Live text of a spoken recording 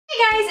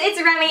Hey guys,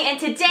 it's Remy, and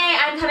today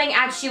I'm coming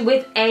at you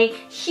with a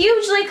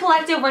hugely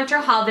collected winter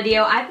haul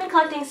video. I've been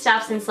collecting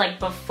stuff since like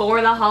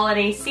before the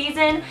holiday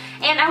season,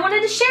 and I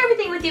wanted to share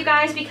everything with you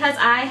guys because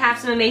I have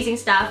some amazing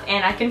stuff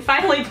and I can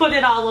finally put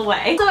it all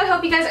away. So I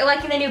hope you guys are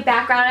liking the new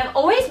background. I've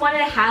always wanted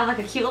to have like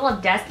a cute little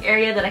desk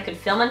area that I could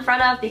film in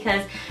front of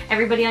because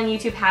everybody on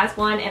YouTube has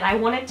one and I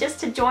wanted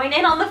just to join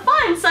in on the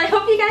fun. So I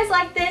hope you guys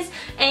like this,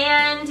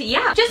 and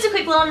yeah. Just a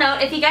quick little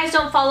note, if you guys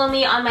don't follow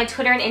me on my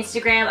Twitter and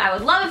Instagram, I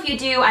would love if you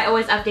do. I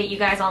always update you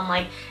guys on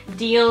like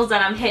deals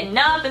that I'm hitting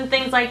up and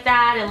things like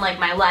that and like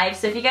my life.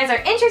 So if you guys are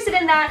interested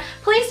in that,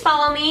 please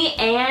follow me,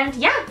 and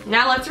yeah,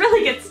 now let's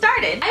really get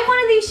started. I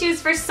wanted these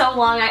shoes for so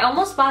long. I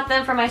almost bought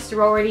them for my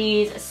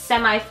sorority's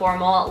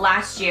semi-formal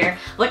last year,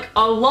 like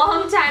a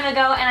long time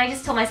ago, and I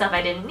just told myself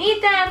I didn't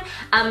need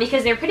them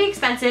because they're pretty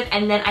expensive,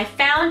 and then I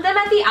found them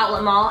at the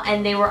outlet mall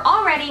and they were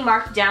already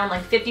marked down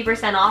like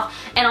 50% off,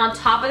 and on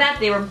top of that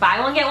they were buy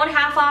one get one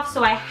half off,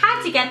 so I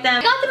had to get them.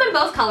 I got them in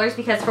both colors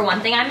because for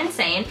one thing I'm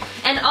insane,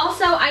 and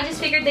also I just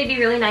figured they'd be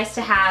really nice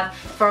to have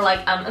for like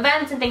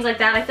events and things like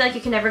that. I feel like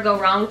you can never go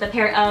wrong with a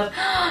pair of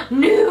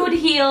nude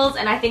heels,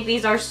 and I think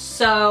these are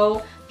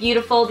so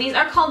beautiful. These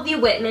are called the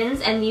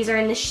Whitmans, and these are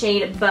in the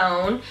shade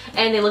Bone,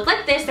 and they look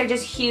like this. They're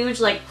just huge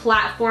like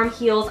platform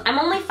heels. I'm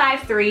only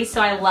 5'3",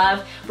 so I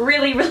love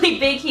really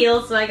big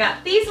heels, so I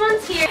got these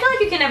ones here. I feel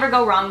like you can never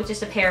go wrong with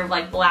just a pair of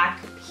like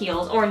black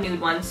heels or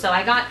nude ones, so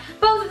I got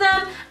both of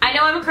them. I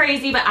know I'm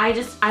crazy, but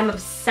I'm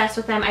obsessed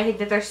with them. I think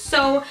that they're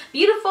so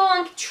beautiful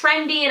and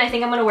trendy, and I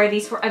think I'm gonna wear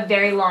these for a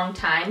very long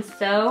time,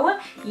 so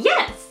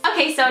yes.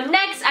 Okay, so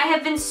next, I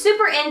have been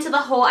super into the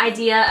whole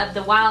idea of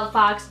the Wild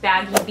Fox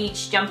baggy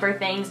beach jumper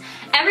things.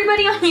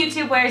 Everybody on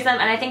YouTube wears them,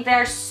 and I think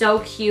they're so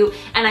cute,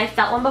 and I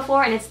felt one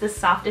before, and it's the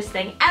softest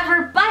thing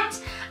ever,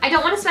 but I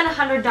don't want to spend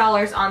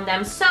 $100 on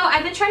them, so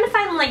I've been trying to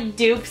find like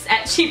dupes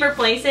at cheaper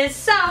places.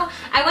 So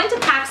I went to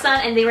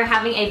PacSun, and they were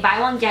having a buy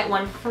one get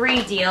one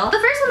free deal. The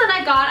first one that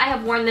I got, I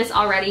have worn this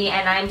already,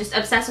 and I'm just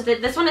obsessed with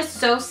it. This one is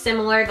so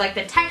similar, like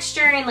the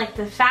texture and like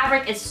the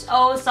fabric is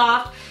so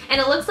soft, and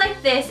it looks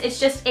like this. It's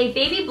just a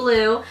baby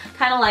blue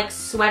kind of like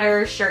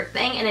sweater shirt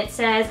thing, and it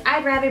says,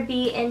 "I'd rather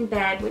be in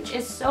bed," which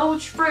is so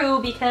true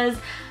because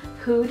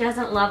who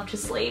doesn't love to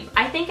sleep?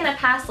 I think in a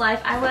past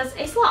life I was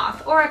a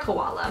sloth or a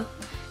koala.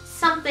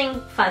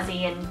 Something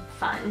fuzzy and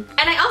fun.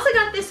 And I also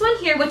got this one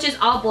here, which is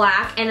all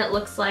black, and it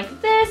looks like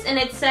this, and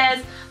it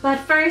says, "But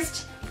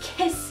first,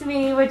 kiss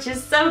me," which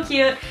is so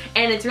cute,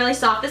 and it's really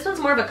soft. This one's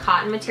more of a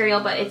cotton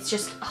material, but it's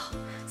just, oh,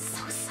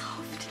 so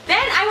soft.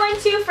 Then I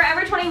went to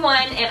Forever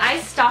 21, and I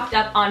stocked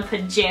up on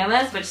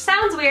pajamas, which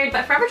sounds weird,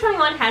 but Forever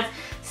 21 has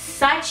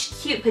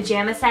such cute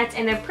pajama sets,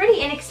 and they're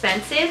pretty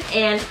inexpensive,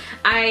 and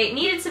I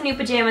needed some new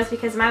pajamas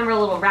because mine were a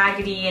little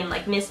raggedy and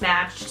like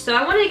mismatched, so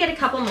I wanted to get a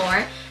couple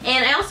more.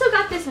 And I also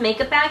got this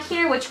makeup bag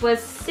here, which was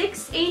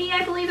 $6.80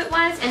 I believe it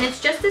was, and it's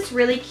just this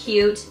really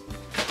cute,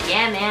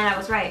 yeah man, I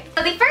was right.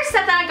 So the first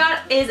set that I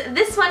got is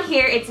this one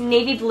here. It's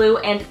navy blue,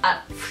 and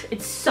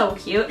it's so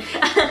cute.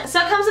 So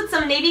it comes with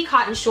some navy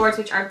cotton shorts,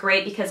 which are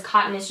great because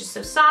cotton is just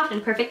so soft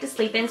and perfect to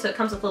sleep in, so it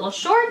comes with little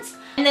shorts.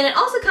 And then it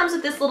also comes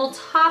with this little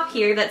top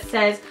here that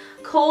says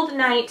 "Cold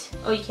Night,"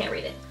 oh you can't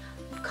read it,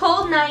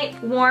 "Cold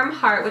Night, Warm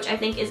Heart," which I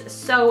think is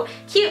so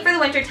cute for the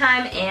winter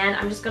time, and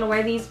I'm just gonna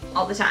wear these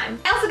all the time.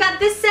 I also got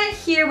this set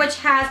here, which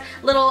has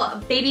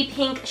little baby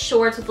pink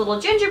shorts with little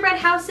gingerbread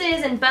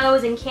houses and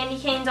bows and candy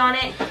canes on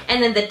it,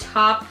 and then the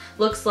top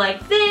looks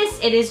like this.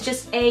 It is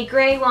just a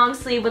gray long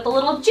sleeve with a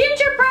little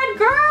gingerbread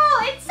girl.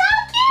 It's so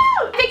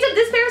cute! I picked up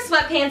this pair of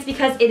sweatpants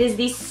because it is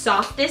the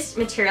softest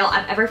material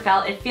I've ever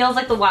felt. It feels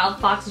like the Wild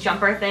Fox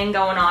jumper thing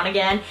going on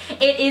again.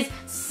 It is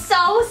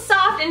so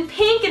soft and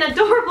pink and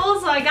adorable,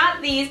 so I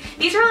got these.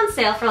 These are on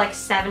sale for like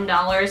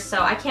 $7,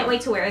 so I can't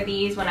wait to wear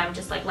these when I'm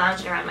just like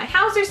lounging around my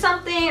house or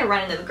something, or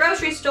running to the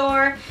grocery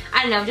store.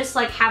 I don't know, just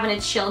like having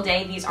a chill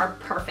day. These are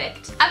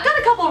perfect. I've got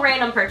a couple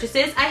random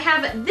purchases. I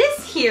have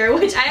this here,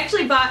 which I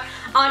actually bought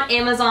on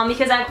Amazon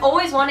because I've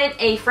always wanted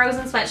a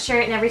Frozen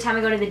sweatshirt, and every time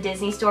I go to the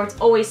Disney store it's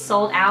always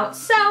sold out.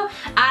 So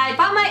I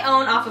bought my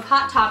own off of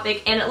Hot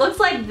Topic, and it looks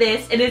like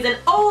this. It is an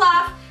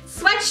Olaf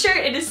sweatshirt.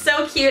 It is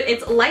so cute.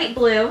 It's light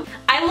blue.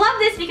 I love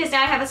this because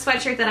now I have a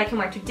sweatshirt that I can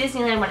wear to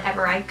Disneyland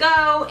whenever I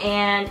go,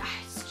 and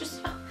it's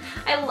just,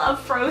 I love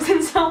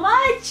Frozen so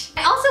much.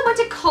 I also went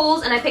to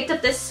Kohl's and I picked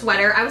up this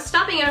sweater. I was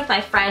stopping in with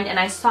my friend and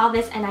I saw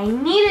this and I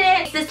needed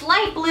it. It's this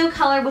light blue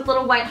color with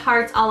little white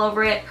hearts all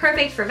over it.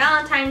 Perfect for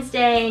Valentine's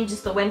Day and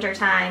just the winter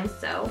time,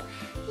 so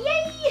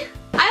yay!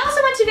 I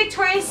also went to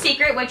Victoria's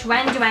Secret, which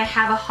when do I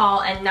have a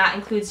haul and not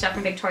include stuff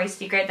from Victoria's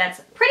Secret?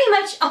 That's pretty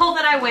much all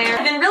that I wear.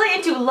 I've been really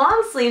into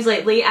long sleeves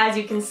lately, as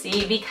you can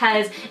see,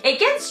 because it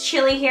gets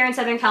chilly here in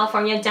Southern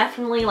California,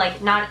 definitely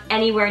like not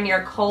anywhere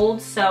near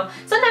cold, so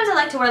sometimes I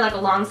like to wear like a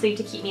long sleeve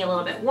to keep me a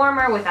little bit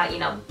warmer without, you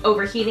know,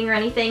 overheating or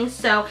anything.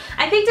 So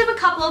I picked up a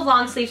couple of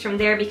long sleeves from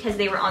there because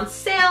they were on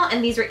sale,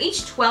 and these were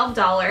each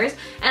 $12,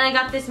 and I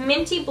got this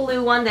minty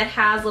blue one that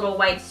has little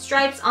white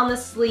stripes on the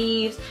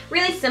sleeves,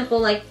 really simple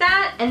like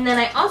that. And then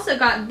I also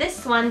got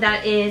this one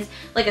that is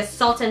like a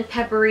salt and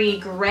peppery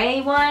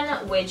gray one,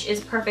 which is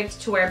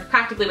perfect to wear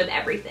practically with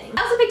everything.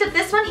 I also picked up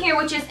this one here,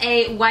 which is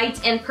a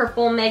white and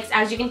purple mix.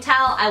 As you can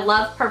tell, I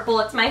love purple.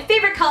 It's my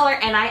favorite color,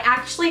 and I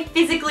actually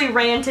physically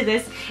ran to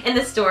this in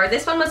the store.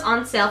 This one was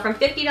on sale from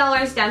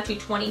 $50 down to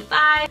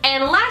 $25.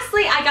 And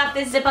lastly, I got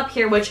this zip up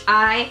here, which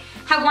I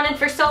have wanted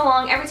for so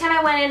long. Every time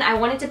I went in, I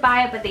wanted to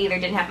buy it, but they either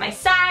didn't have my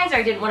size or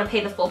I didn't want to pay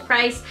the full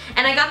price.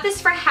 And I got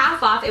this for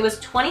half off. It was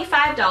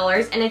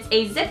 $25, and it's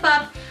a zip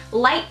up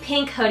light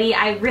pink hoodie.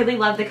 I really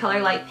love the color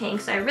light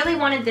pink, so I really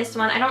wanted this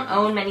one. I don't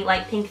own many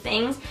light pink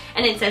things,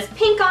 and it says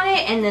pink on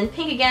it and then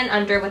pink again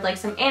under with like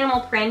some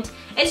animal print.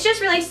 It's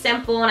just really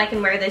simple, and I can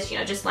wear this, you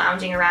know, just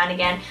lounging around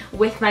again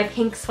with my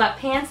pink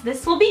sweatpants.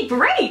 This will be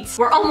great.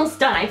 We're almost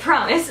done, I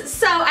promise.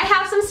 So I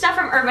have some stuff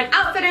from Urban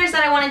Outfitters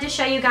that I wanted to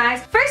show you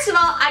guys. First of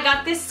all, I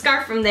got this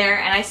scarf from there,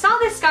 and I saw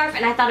this scarf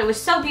and I thought it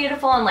was so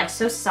beautiful and like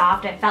so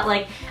soft. It felt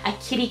like a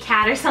kitty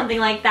cat or something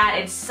like that.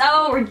 It's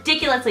so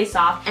ridiculously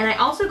soft. And I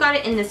also got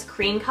it in this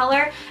cream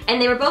color,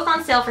 and they were both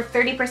on sale for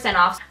 30%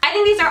 off. I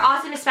think these are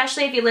awesome,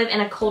 especially if you live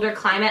in a colder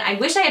climate. I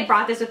wish I had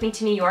brought this with me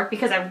to New York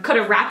because I could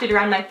have wrapped it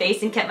around my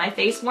face and kept my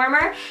face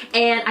warmer,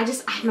 and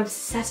I'm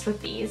obsessed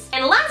with these.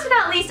 And last but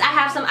not least, I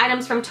have some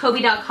items from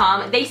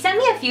Tobi.com. They sent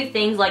me a few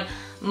things like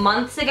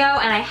months ago,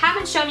 and I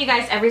haven't shown you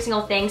guys every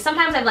single thing.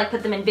 Sometimes I've like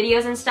put them in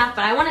videos and stuff,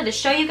 but I wanted to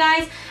show you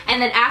guys, and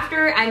then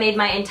after I made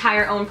my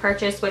entire own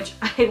purchase, which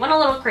I went a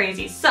little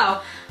crazy.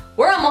 So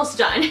we're almost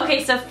done.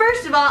 Okay, so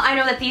first of all, I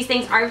know that these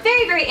things are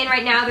very, very in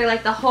right now. They're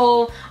like the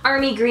whole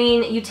army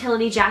green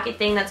utility jacket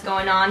thing that's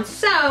going on.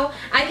 So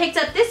I picked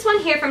up this one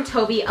here from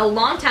Tobi a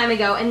long time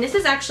ago, and this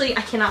is actually,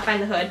 I cannot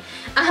find the hood.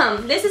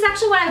 This is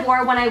actually what I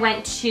wore when I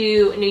went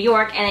to New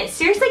York, and it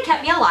seriously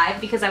kept me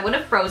alive because I would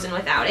have frozen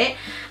without it.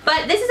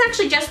 But this is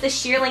actually just the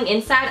shearling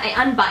inside.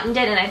 I unbuttoned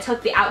it and I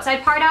took the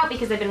outside part out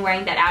because I've been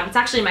wearing that out. It's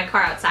actually in my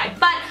car outside.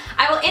 But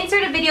I will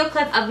insert a video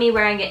clip of me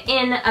wearing it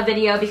in a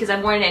video because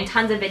I've worn it in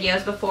tons of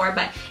videos before.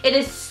 But it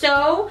is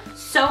so,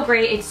 so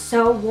great. It's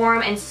so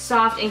warm and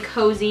soft and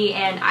cozy,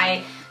 and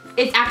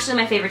it's actually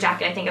my favorite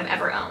jacket I think I've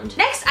ever owned.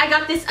 Next, I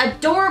got this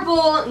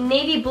adorable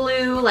navy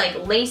blue,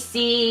 like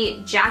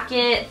lacy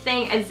jacket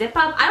thing, a zip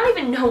up. I don't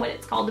even know what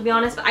it's called, to be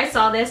honest, but I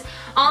saw this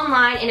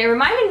online and it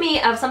reminded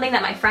me of something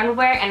that my friend would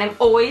wear, and I'm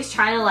always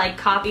trying to like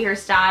copy her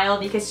style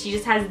because she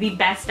just has the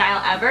best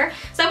style ever.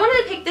 So I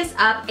wanted to pick this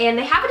up, and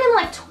they have it in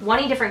like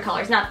 20 different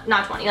colors, not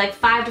 20, like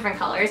 5 different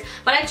colors,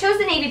 but I chose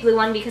the navy blue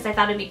one because I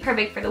thought it'd be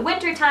perfect for the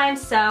winter time,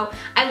 so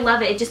I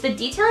love it. Just the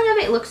detailing of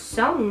it looks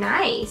so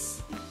nice.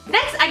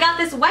 Next, I got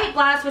this white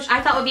blouse, which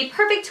I thought would be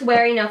perfect to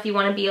wear, you know, if you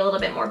want to be a little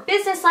bit more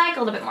business-like, a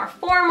little bit more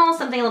formal,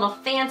 something a little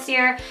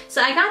fancier.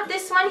 So I got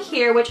this one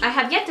here, which I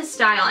have yet to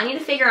style. I need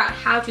to figure out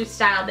how to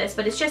style this,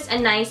 but it's just a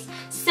nice,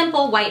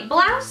 simple white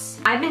blouse.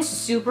 I've been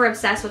super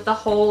obsessed with the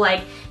whole,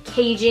 like,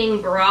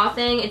 caging bra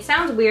thing. It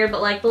sounds weird,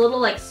 but like the little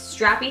like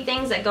strappy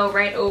things that go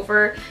right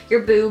over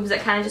your boobs that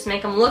kind of just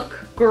make them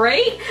look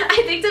great.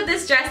 I picked up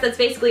this dress that's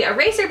basically a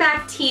racer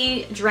back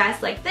tee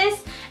dress like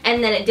this,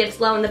 and then it dips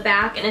low in the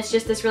back, and it's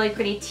just this really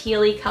pretty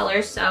tealy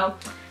color, so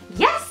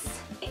yes!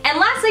 And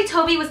lastly,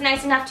 Tobi was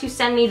nice enough to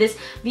send me this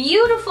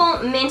beautiful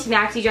mint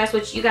maxi dress,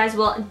 which you guys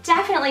will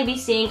definitely be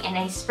seeing in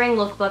a spring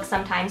lookbook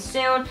sometime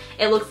soon.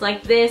 It looks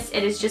like this.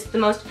 It is just the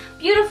most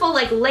beautiful,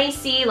 like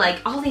lacy, like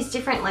all these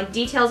different like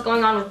details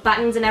going on with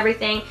buttons and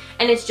everything,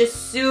 and it's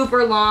just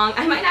super long.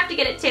 I might have to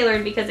get it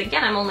tailored because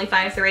again, I'm only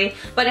 5'3",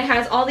 but it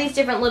has all these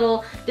different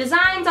little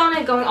designs on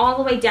it going all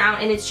the way down,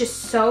 and it's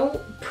just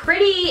so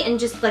pretty and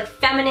just like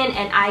feminine,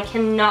 and I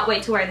cannot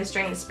wait to wear this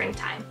during the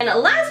springtime. And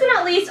last but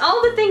not least,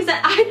 all the things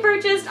that I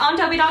purchased on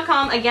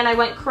Tobi.com. Again, I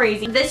went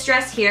crazy. This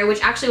dress here,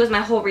 which actually was my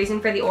whole reason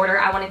for the order,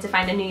 I wanted to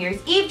find a New Year's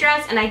Eve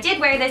dress, and I did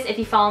wear this. If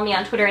you follow me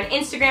on Twitter and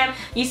Instagram,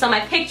 you saw my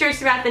pictures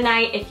throughout the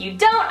night. If you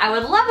don't, I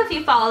would love if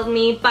you followed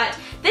me, but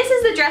this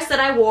is the dress that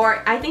I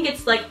wore. I think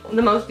it's like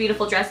the most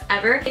beautiful dress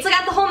ever. It's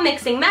got the whole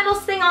mixing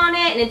metals thing on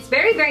it, and it's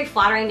very, very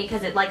flattering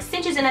because it like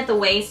cinches in at the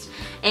waist,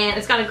 and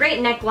it's got a great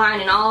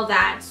neckline and all of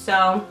that,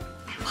 so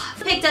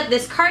I picked up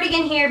this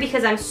cardigan here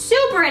because I'm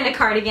super into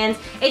cardigans.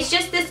 It's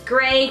just this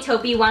gray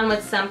taupey one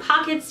with some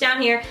pockets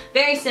down here.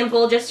 Very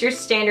simple, just your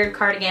standard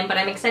cardigan, but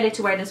I'm excited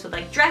to wear this with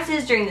like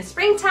dresses during the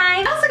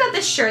springtime. I also got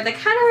this shirt that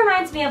kind of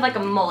reminds me of like a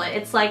mullet.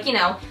 It's like, you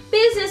know,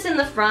 business in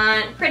the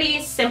front,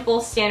 pretty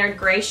simple standard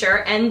gray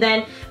shirt, and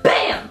then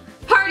BAM!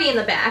 Party in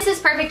the back. This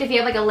is perfect if you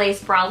have like a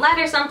lace bralette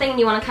or something and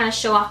you want to kind of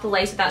show off the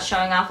lace without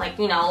showing off like,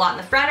 you know, a lot in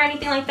the front or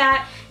anything like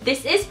that.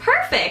 This is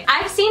perfect.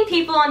 I've seen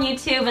people on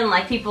YouTube and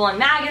like people in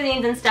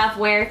magazines and stuff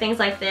wear things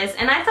like this,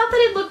 and I thought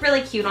that it looked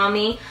really cute on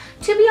me.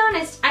 To be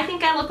honest, I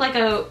think I look like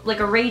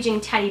a raging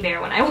teddy bear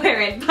when I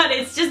wear it, but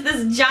it's just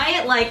this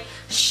giant like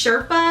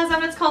Sherpa, is that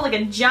what it's called? Like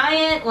a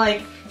giant,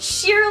 like,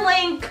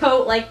 shearling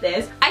coat like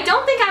this. I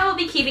don't think I will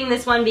be keeping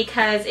this one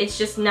because it's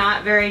just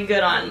not very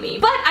good on me.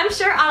 But I'm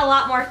sure on a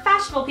lot more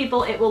fashionable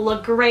people it will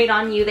look great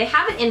on you. They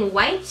have it in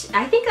white.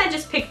 I think I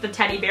just picked the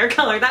teddy bear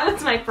color. That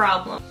was my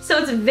problem. So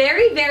it's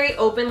very, very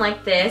open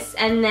like this,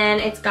 and then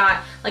it's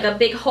got like a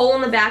big hole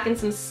in the back and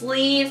some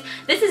sleeves.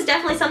 This is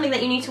definitely something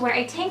that you need to wear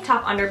a tank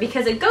top under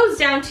because it goes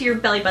down to your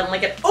belly button.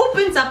 Like it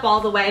opens up all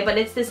the way, but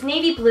it's this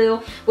navy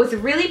blue with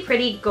really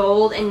pretty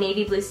gold and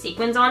navy blue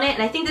sequins on it.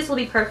 And I think this will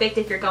be perfect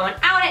if you're going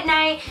out at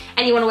night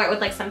and you want to wear it with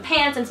like some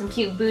pants and some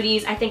cute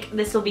booties. I think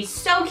this will be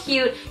so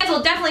cute. You guys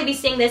will definitely be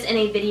seeing this in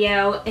a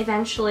video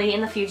eventually in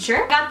the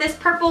future. Got this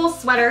purple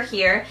sweater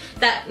here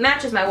that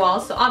matches my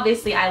walls, so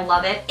obviously I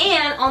love it.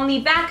 And on the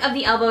back of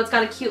the elbow, it's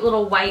got a cute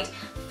little white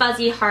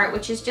fuzzy heart,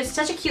 which is just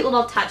such a cute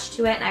little touch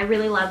to it, and I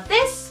really love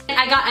this. And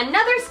I got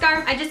another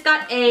scarf. I just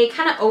got a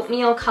kind of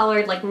oatmeal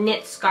colored like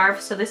knit scarf,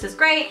 so this is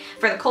great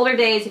for the colder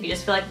days if you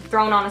just feel like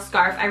throwing on a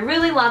scarf. I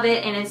really love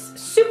it, and it's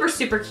super,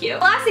 super cute.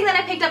 The last thing that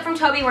I picked up from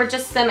Tobi were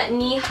just some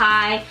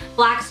knee-high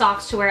black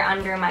socks to wear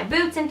under my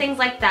boots and things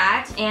like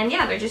that, and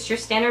yeah, they're just your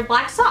standard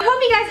black socks. I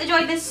hope you guys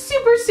enjoyed this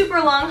super, super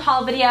long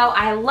haul video.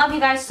 I love you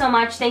guys so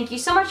much. Thank you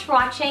so much for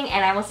watching,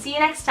 and I will see you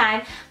next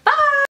time.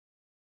 Bye!